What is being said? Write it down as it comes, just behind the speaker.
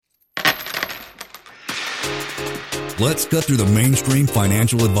Let's cut through the mainstream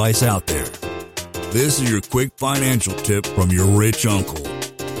financial advice out there. This is your quick financial tip from your rich uncle.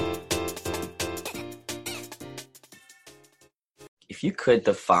 If you could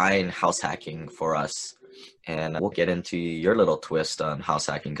define house hacking for us, and we'll get into your little twist on house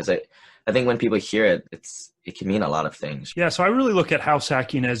hacking, because I think when people hear it, it can mean a lot of things. Yeah, so I really look at house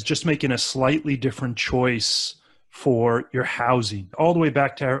hacking as just making a slightly different choice for your housing. All the way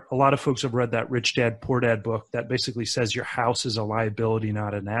back to, a lot of folks have read that Rich Dad, Poor Dad book that basically says your house is a liability,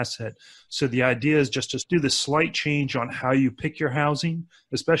 not an asset. So the idea is just to do the slight change on how you pick your housing,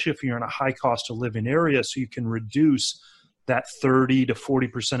 especially if you're in a high cost of living area, so you can reduce that 30 to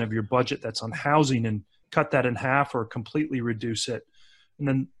 40% of your budget that's on housing and cut that in half or completely reduce it. And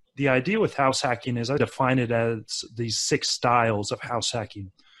then the idea with house hacking is I define it as these 6 styles of house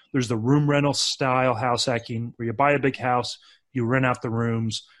hacking. There's the room rental style house hacking, where you buy a big house, you rent out the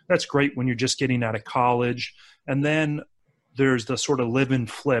rooms. That's great when you're just getting out of college. And then there's the sort of live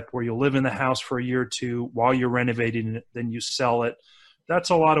and flip, where you'll live in the house for a year or two while you're renovating it, then you sell it. That's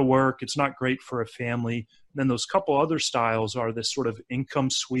a lot of work. It's not great for a family. And then those couple other styles are this sort of income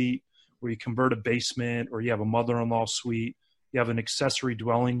suite, where you convert a basement, or you have a mother-in-law suite. You have an accessory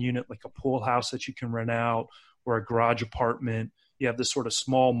dwelling unit like a pool house that you can rent out, or a garage apartment. You have this sort of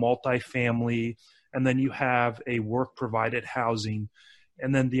small multifamily, and then you have a work-provided housing.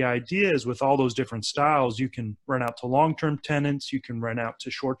 And then the idea is with all those different styles, you can rent out to long-term tenants, you can rent out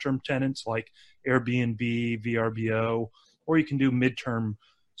to short-term tenants like Airbnb, VRBO, or you can do midterm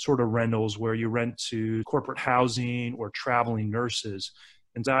sort of rentals where you rent to corporate housing or traveling nurses.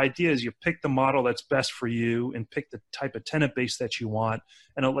 And the idea is you pick the model that's best for you and pick the type of tenant base that you want,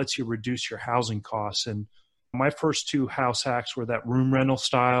 and it lets you reduce your housing costs. And my first 2 house hacks were that room rental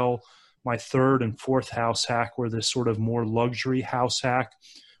style. My third and fourth house hack were this sort of more luxury house hack,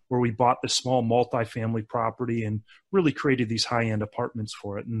 where we bought this small multifamily property and really created these high-end apartments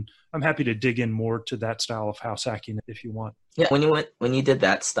for it. And I'm happy to dig in more to that style of house hacking if you want. Yeah, when you did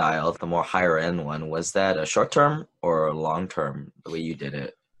that style, the more higher end one, was that a short term or a long term, the way you did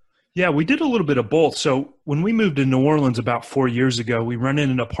it? Yeah, we did a little bit of both. So when we moved to New Orleans about 4 years ago, we rented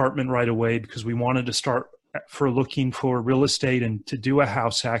an apartment right away because we wanted to start looking for real estate and to do a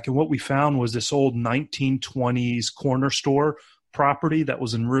house hack. And what we found was this old 1920s corner store property that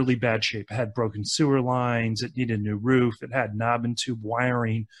was in really bad shape. It had broken sewer lines. It needed a new roof. It had knob and tube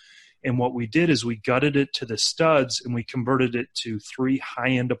wiring. And what we did is we gutted it to the studs and we converted it to 3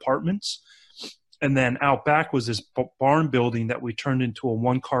 high-end apartments. And then out back was this barn building that we turned into a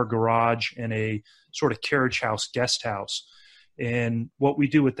 1-car garage and a sort of carriage house, guest house. And what we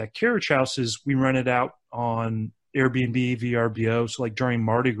do with that carriage house is we rent it out on Airbnb, VRBO. So like during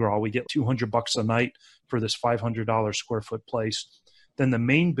Mardi Gras, we get $200 a night for this $500 square foot place. Then the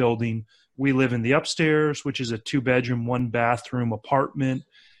main building, we live in the upstairs, which is a 2-bedroom, 1-bathroom apartment.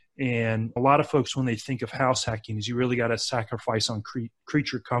 And a lot of folks, when they think of house hacking, is you really got to sacrifice on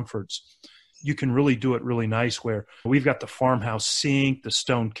creature comforts. You can really do it really nice, where we've got the farmhouse sink, the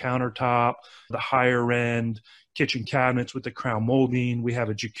stone countertop, the higher end kitchen cabinets with the crown molding. We have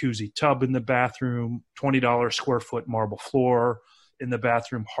a jacuzzi tub in the bathroom, $20 square foot marble floor in the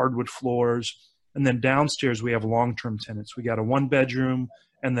bathroom, hardwood floors. And then downstairs, we have long-term tenants. We got a 1-bedroom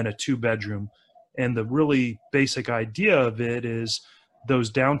and then a 2-bedroom. And the really basic idea of it is those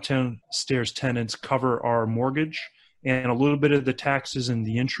downstairs tenants cover our mortgage and a little bit of the taxes and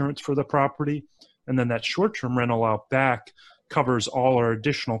the insurance for the property. And then that short-term rental out back covers all our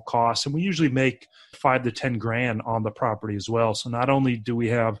additional costs. And we usually make $5 to $10,000 on the property as well. So not only do we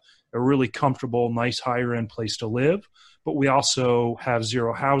have a really comfortable, nice higher end place to live, but we also have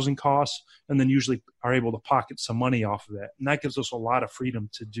 0 housing costs, and then usually are able to pocket some money off of that. And that gives us a lot of freedom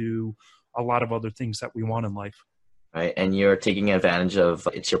to do a lot of other things that we want in life. Right. And you're taking advantage of,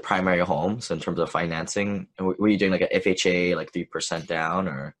 it's your primary home. So in terms of financing, were you doing like a FHA, like 3% down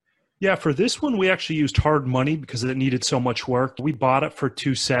or? Yeah, for this one, we actually used hard money because it needed so much work. We bought it for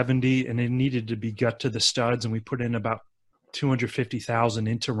 $270 and it needed to be gut to the studs, and we put in about $250,000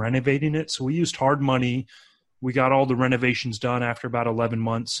 into renovating it. So we used hard money. We got all the renovations done after about 11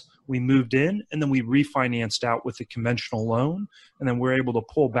 months. We moved in and then we refinanced out with a conventional loan. And then we're able to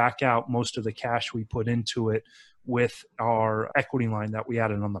pull back out most of the cash we put into it with our equity line that we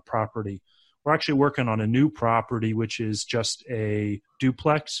added on the property. We're actually working on a new property, which is just a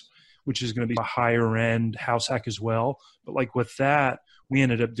duplex, which is going to be a higher end house hack as well. But like with that, we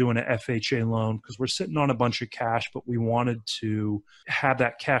ended up doing an FHA loan because we're sitting on a bunch of cash, but we wanted to have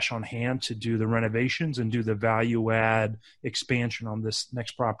that cash on hand to do the renovations and do the value add expansion on this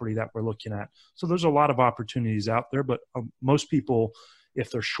next property that we're looking at. So there's a lot of opportunities out there, but most people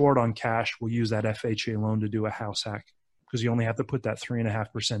if they're short on cash, will use that FHA loan to do a house hack because you only have to put that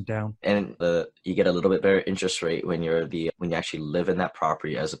 3.5% down. And you get a little bit better interest rate when you actually live in that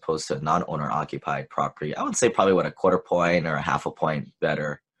property as opposed to a non-owner occupied property. I would say probably what, a 1/4 point or a 1/2 point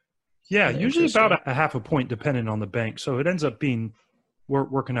better. Yeah, usually about a 1/2 point depending on the bank. So it ends up being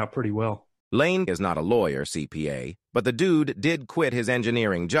working out pretty well. Lane is not a lawyer, CPA, but the dude did quit his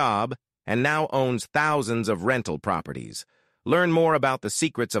engineering job and now owns thousands of rental properties. Learn more about the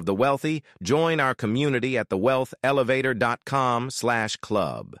secrets of the wealthy. Join our community at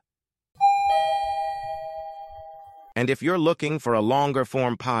thewealthelevator.com/club. And if you're looking for a longer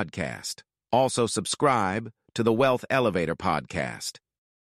form podcast, also subscribe to the Wealth Elevator podcast.